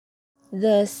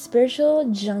the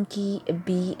Spiritual Junkie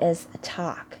BS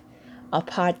Talk, a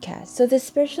podcast. So the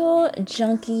Spiritual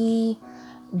Junkie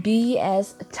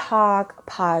BS Talk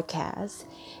podcast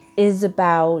is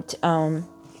about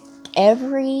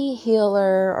every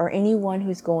healer or anyone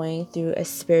who's going through a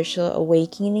spiritual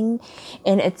awakening,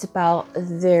 and it's about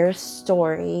their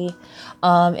story.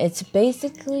 It's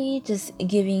basically just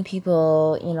giving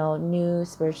people, new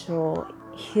spiritual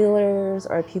healers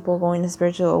or people going to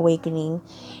spiritual awakening,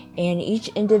 and each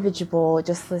individual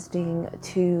just listening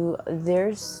to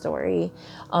their story,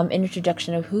 an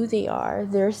introduction of who they are,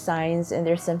 their signs and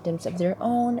their symptoms of their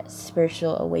own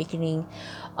spiritual awakening,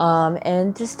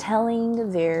 and just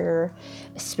telling their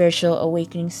spiritual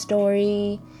awakening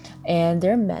story and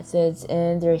their methods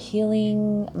and their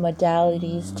healing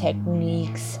modalities,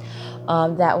 techniques,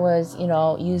 that was,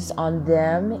 used on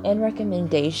them, and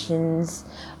recommendations,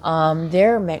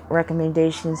 their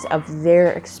recommendations of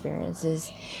their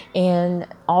experiences, and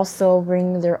also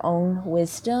bring their own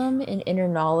wisdom and inner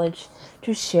knowledge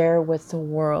to share with the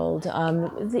world.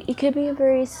 It could be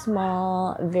very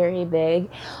small, very big.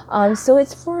 So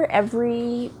it's for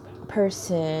every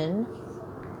person.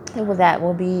 That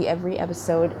will be every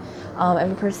episode.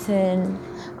 Every person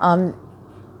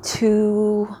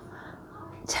to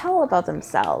tell about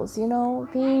themselves.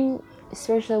 Being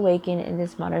spiritually awakened in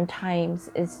this modern times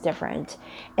is different,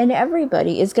 and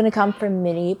everybody is going to come from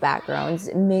many backgrounds,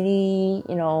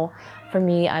 for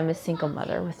me, I'm a single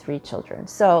mother with 3 children,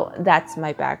 so that's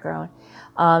my background.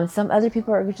 Some other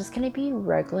people are just going to be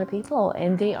regular people,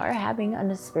 and they are having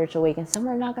a spiritual awakening. Some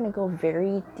are not going to go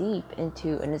very deep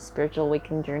into a spiritual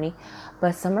awakening journey,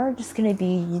 but some are just going to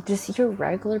be just your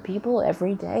regular people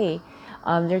every day.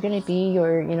 They're going to be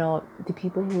your, the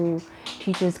people who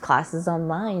teaches classes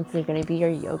online. So they're going to be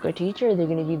your yoga teacher. They're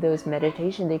going to be those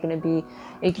meditation. They're going to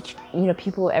be,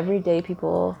 people, everyday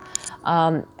people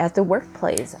at the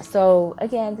workplace. So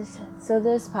again, this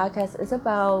podcast is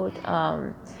about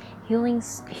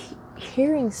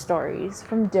hearing stories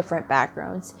from different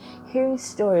backgrounds, hearing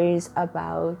stories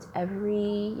about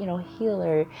every,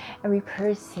 healer, every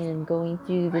person going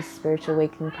through this spiritual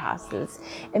awakening process.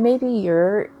 And maybe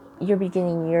you're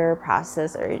beginning your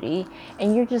process already,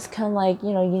 and you're just kind of like,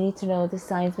 you need to know the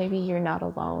signs. Maybe you're not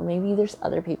alone. Maybe there's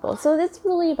other people. So it's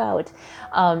really about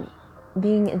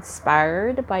being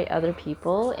inspired by other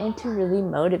people and to really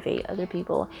motivate other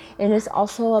people. And it's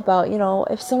also about,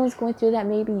 if someone's going through that,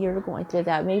 maybe you're going through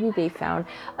that. Maybe they found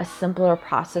a simpler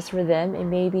process for them, and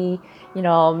maybe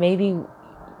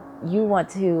you want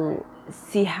to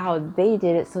see how they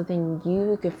did it, so then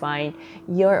you could find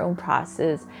your own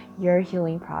process, your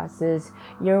healing process,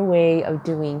 your way of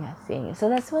doing things. So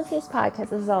that's what this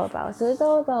podcast is all about. So it's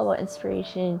all about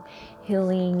inspiration,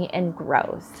 healing, and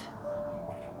growth.